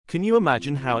Can you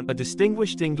imagine how a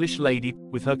distinguished English lady,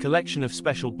 with her collection of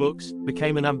special books,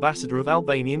 became an ambassador of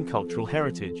Albanian cultural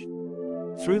heritage?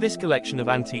 Through this collection of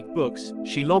antique books,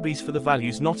 she lobbies for the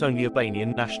values not only of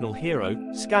Albanian national hero,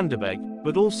 Skanderbeg,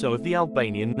 but also of the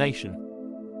Albanian nation.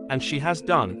 And she has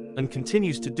done, and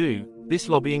continues to do, this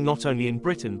lobbying not only in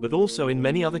Britain but also in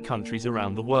many other countries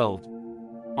around the world.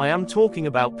 I am talking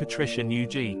about Patricia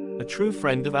Nugee, a true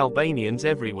friend of Albanians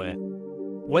everywhere.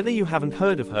 Whether you haven't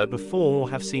heard of her before or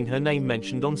have seen her name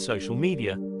mentioned on social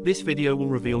media, this video will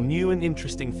reveal new and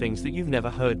interesting things that you've never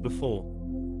heard before.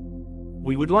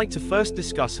 We would like to first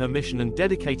discuss her mission and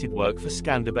dedicated work for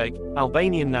Skanderbeg,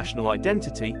 Albanian national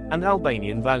identity, and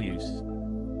Albanian values.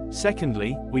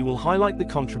 Secondly, we will highlight the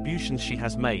contributions she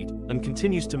has made, and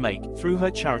continues to make, through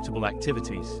her charitable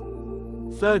activities.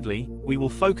 Thirdly, we will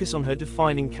focus on her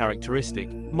defining characteristic,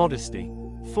 modesty.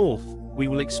 Fourth, we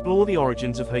will explore the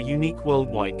origins of her unique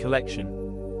worldwide collection.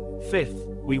 Fifth,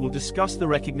 we will discuss the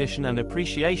recognition and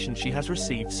appreciation she has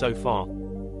received so far.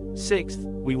 Sixth,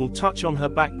 we will touch on her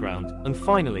background, and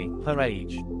finally, her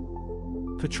age.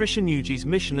 Patricia Nugee's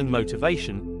mission and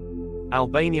motivation.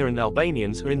 Albania and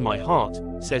Albanians are in my heart,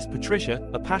 says Patricia,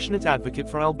 a passionate advocate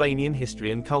for Albanian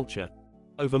history and culture.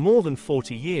 Over more than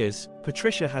 40 years,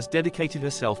 Patricia has dedicated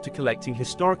herself to collecting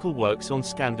historical works on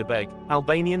Skanderbeg,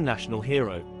 Albanian national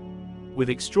hero. With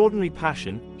extraordinary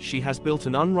passion, she has built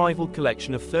an unrivaled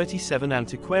collection of 37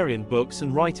 antiquarian books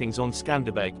and writings on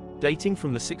Skanderbeg, dating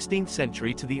from the 16th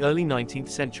century to the early 19th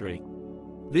century.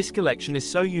 This collection is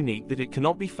so unique that it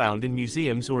cannot be found in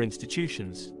museums or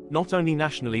institutions, not only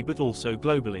nationally but also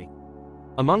globally.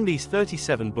 Among these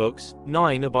 37 books,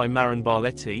 9 are by Marin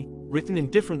Barleti, written in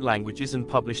different languages and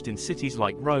published in cities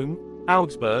like Rome,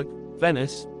 Augsburg,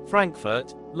 Venice,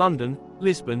 Frankfurt, London,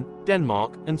 Lisbon,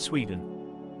 Denmark, and Sweden.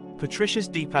 Patricia's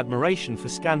deep admiration for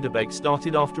Skanderbeg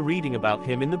started after reading about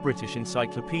him in the British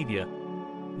Encyclopedia.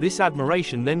 This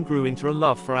admiration then grew into a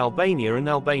love for Albania and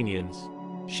Albanians.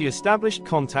 She established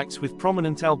contacts with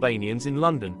prominent Albanians in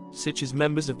London, such as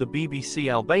members of the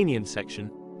BBC Albanian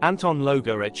section, Anton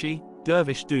Logoreci,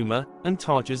 Dervish Duma, and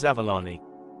Tajar Zavalani.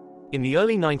 In the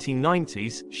early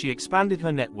 1990s, she expanded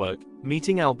her network,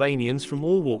 meeting Albanians from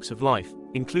all walks of life,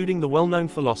 including the well-known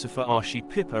philosopher Arshi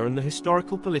Pipa and the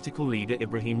historical political leader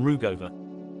Ibrahim Rugova.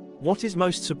 What is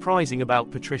most surprising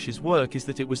about Patricia's work is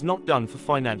that it was not done for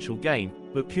financial gain,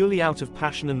 but purely out of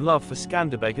passion and love for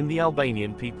Skanderbeg and the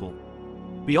Albanian people.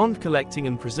 Beyond collecting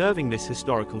and preserving this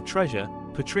historical treasure,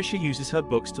 Patricia uses her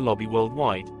books to lobby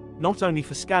worldwide, not only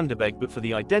for Skanderbeg but for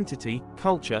the identity,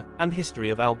 culture, and history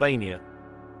of Albania.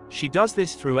 She does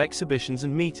this through exhibitions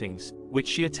and meetings, which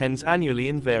she attends annually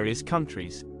in various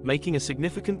countries, making a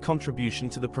significant contribution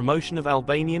to the promotion of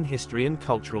Albanian history and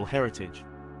cultural heritage.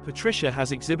 Patricia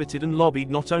has exhibited and lobbied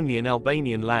not only in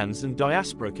Albanian lands and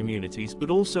diaspora communities but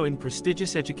also in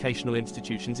prestigious educational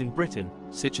institutions in Britain,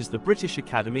 such as the British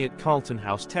Academy at Carlton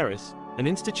House Terrace, an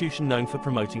institution known for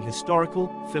promoting historical,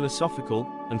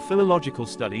 philosophical, and philological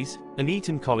studies, and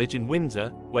Eton College in Windsor,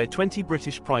 where 20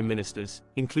 British Prime Ministers,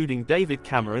 including David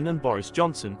Cameron and Boris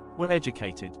Johnson, were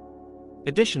educated.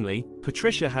 Additionally,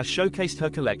 Patricia has showcased her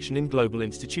collection in global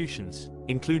institutions,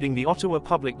 including the Ottawa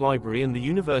Public Library and the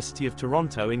University of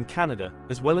Toronto in Canada,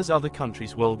 as well as other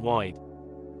countries worldwide.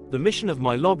 The mission of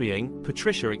my lobbying,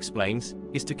 Patricia explains,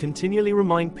 is to continually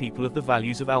remind people of the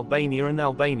values of Albania and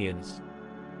Albanians.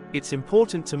 It's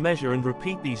important to measure and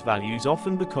repeat these values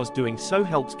often because doing so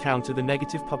helps counter the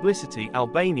negative publicity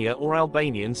Albania or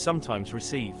Albanians sometimes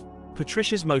receive.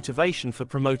 Patricia's motivation for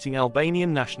promoting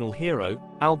Albanian national hero,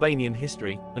 Albanian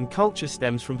history, and culture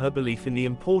stems from her belief in the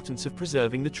importance of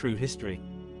preserving the true history.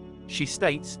 She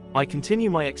states, "I continue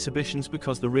my exhibitions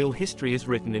because the real history is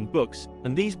written in books,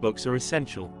 and these books are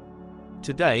essential.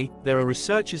 Today, there are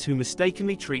researchers who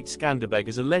mistakenly treat Skanderbeg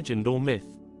as a legend or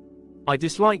myth. I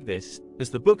dislike this, as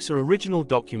the books are original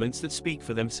documents that speak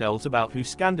for themselves about who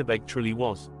Skanderbeg truly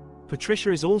was."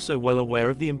 Patricia is also well aware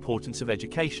of the importance of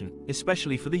education,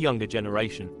 especially for the younger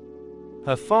generation.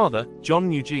 Her father,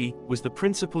 John NewJee, was the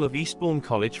principal of Eastbourne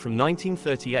College from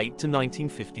 1938 to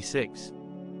 1956.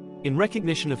 In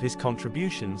recognition of his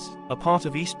contributions, a part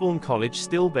of Eastbourne College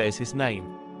still bears his name.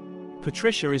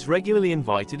 Patricia is regularly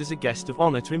invited as a guest of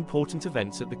honor to important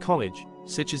events at the college,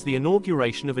 such as the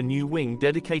inauguration of a new wing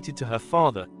dedicated to her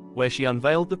father, where she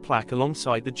unveiled the plaque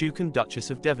alongside the Duke and Duchess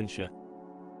of Devonshire.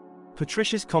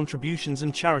 Patricia's contributions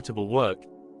and charitable work.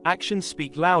 Actions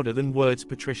speak louder than words.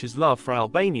 Patricia's love for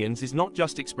Albanians is not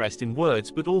just expressed in words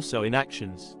but also in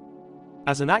actions.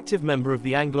 As an active member of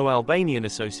the Anglo-Albanian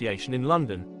Association in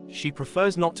London, she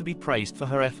prefers not to be praised for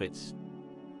her efforts.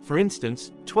 For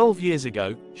instance, 12 years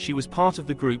ago, she was part of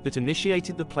the group that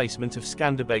initiated the placement of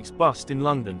Skanderbeg's bust in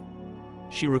London.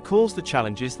 She recalls the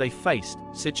challenges they faced,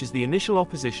 such as the initial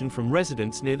opposition from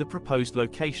residents near the proposed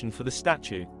location for the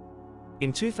statue.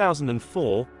 In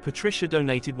 2004, Patricia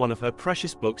donated one of her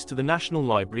precious books to the National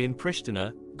Library in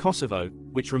Pristina, Kosovo,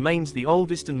 which remains the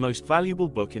oldest and most valuable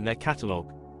book in their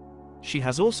catalogue. She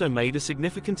has also made a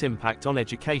significant impact on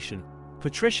education.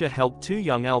 Patricia helped 2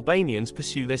 young Albanians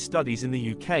pursue their studies in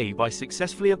the UK by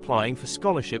successfully applying for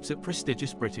scholarships at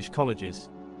prestigious British colleges.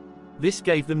 This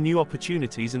gave them new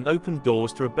opportunities and opened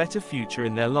doors to a better future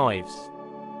in their lives.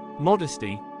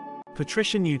 Modesty.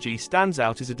 Patricia Nugee stands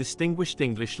out as a distinguished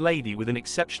English lady with an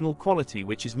exceptional quality,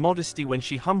 which is modesty, when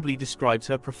she humbly describes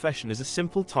her profession as a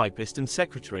simple typist and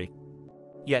secretary.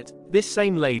 Yet, this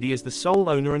same lady is the sole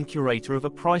owner and curator of a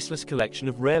priceless collection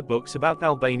of rare books about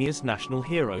Albania's national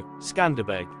hero,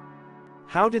 Skanderbeg.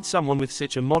 How did someone with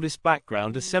such a modest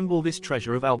background assemble this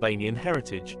treasure of Albanian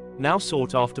heritage, now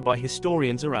sought after by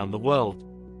historians around the world?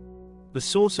 The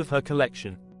source of her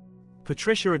collection.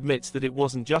 Patricia admits that it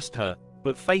wasn't just her,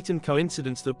 but fate and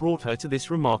coincidence that brought her to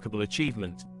this remarkable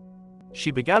achievement.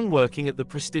 She began working at the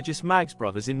prestigious Maggs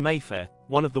Brothers in Mayfair,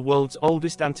 one of the world's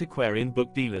oldest antiquarian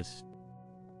book dealers.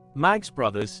 Maggs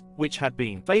Brothers, which had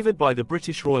been favoured by the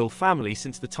British royal family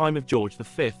since the time of George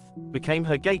V, became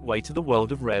her gateway to the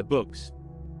world of rare books.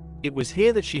 It was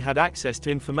here that she had access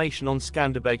to information on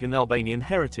Skanderbeg and Albanian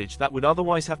heritage that would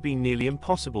otherwise have been nearly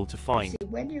impossible to find. See,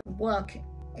 when you work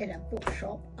in a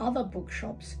bookshop, other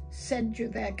bookshops send you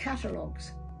their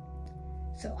catalogues.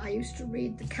 So I used to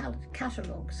read the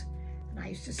catalogues, and I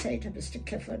used to say to Mr.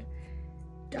 Clifford,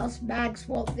 "Does Maggs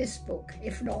want this book?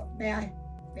 If not, may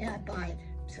I buy it?"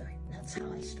 So that's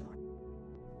how I started.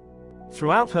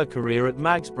 Throughout her career at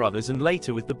Maggs Brothers and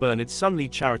later with the Bernard Sunley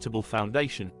Charitable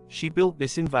Foundation, she built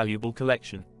this invaluable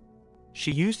collection.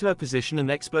 She used her position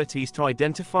and expertise to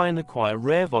identify and acquire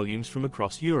rare volumes from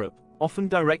across Europe, often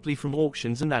directly from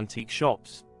auctions and antique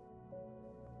shops.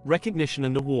 Recognition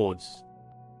and awards.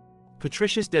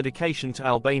 Patricia's dedication to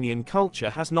Albanian culture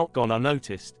has not gone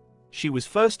unnoticed. She was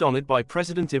first honored by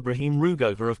President Ibrahim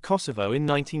Rugova of Kosovo in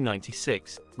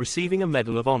 1996, receiving a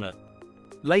Medal of Honor.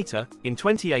 Later, in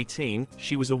 2018,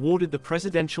 she was awarded the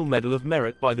Presidential Medal of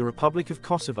Merit by the Republic of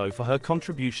Kosovo for her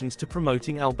contributions to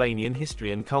promoting Albanian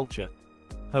history and culture.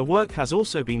 Her work has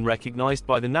also been recognized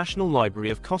by the National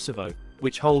Library of Kosovo,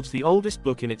 which holds the oldest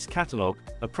book in its catalogue,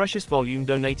 a precious volume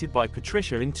donated by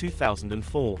Patricia in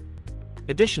 2004.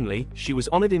 Additionally, she was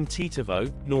honored in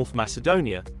Tetovo, North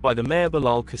Macedonia, by the Mayor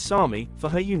Bilal Kasami for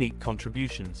her unique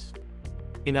contributions.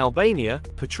 In Albania,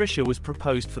 Patricia was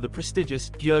proposed for the prestigious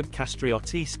Gjurg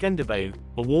Kastrioti Skenderbeu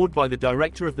award by the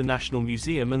Director of the National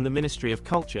Museum and the Ministry of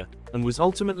Culture, and was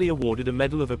ultimately awarded a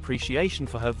Medal of Appreciation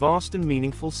for her vast and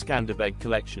meaningful Skanderbeg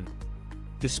collection.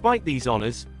 Despite these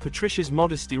honors, Patricia's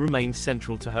modesty remains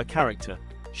central to her character.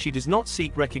 She does not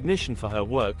seek recognition for her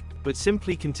work, but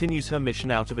simply continues her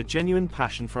mission out of a genuine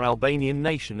passion for Albanian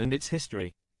nation and its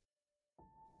history.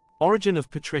 Origin of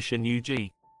Patricia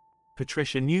Nugee.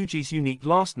 Patricia Nugee's unique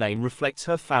last name reflects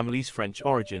her family's French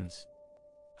origins.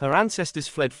 Her ancestors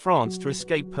fled France to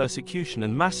escape persecution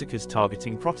and massacres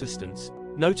targeting Protestants,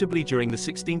 notably during the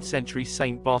 16th century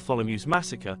St. Bartholomew's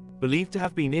Massacre, believed to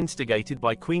have been instigated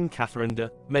by Queen Catherine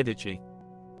de' Medici.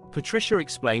 Patricia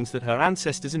explains that her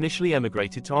ancestors initially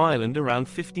emigrated to Ireland around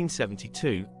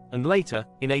 1572, and later,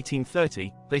 in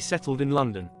 1830, they settled in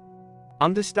London.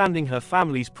 Understanding her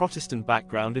family's Protestant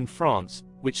background in France,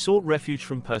 which sought refuge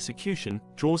from persecution,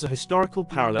 draws a historical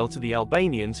parallel to the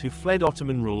Albanians who fled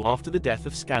Ottoman rule after the death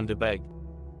of Skanderbeg.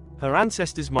 Her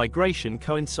ancestors' migration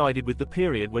coincided with the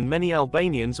period when many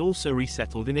Albanians also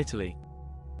resettled in Italy.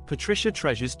 Patricia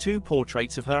treasures 2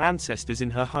 portraits of her ancestors in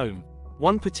her home.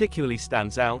 One particularly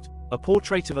stands out, a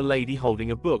portrait of a lady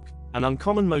holding a book, an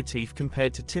uncommon motif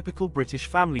compared to typical British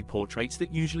family portraits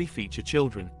that usually feature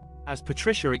children. As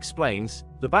Patricia explains,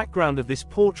 the background of this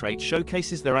portrait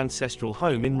showcases their ancestral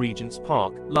home in Regent's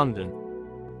Park, London.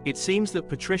 It seems that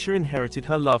Patricia inherited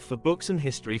her love for books and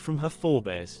history from her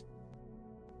forebears.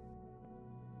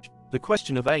 The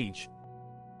question of age.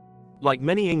 Like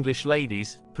many English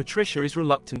ladies, Patricia is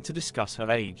reluctant to discuss her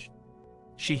age.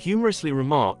 She humorously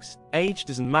remarks, "Age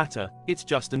doesn't matter, it's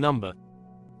just a number."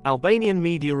 Albanian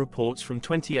media reports from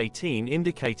 2018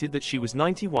 indicated that she was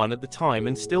 91 at the time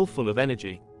and still full of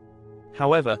energy.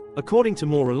 However, according to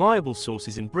more reliable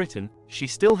sources in Britain, she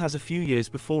still has a few years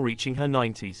before reaching her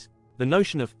 90s. The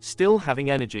notion of still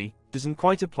having energy doesn't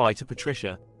quite apply to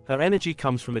Patricia. Her energy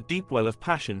comes from a deep well of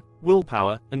passion,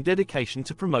 willpower, and dedication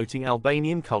to promoting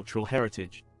Albanian cultural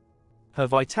heritage. Her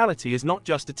vitality is not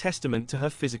just a testament to her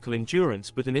physical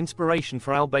endurance but an inspiration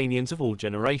for Albanians of all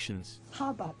generations.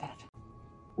 How about that?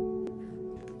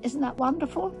 Isn't that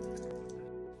wonderful?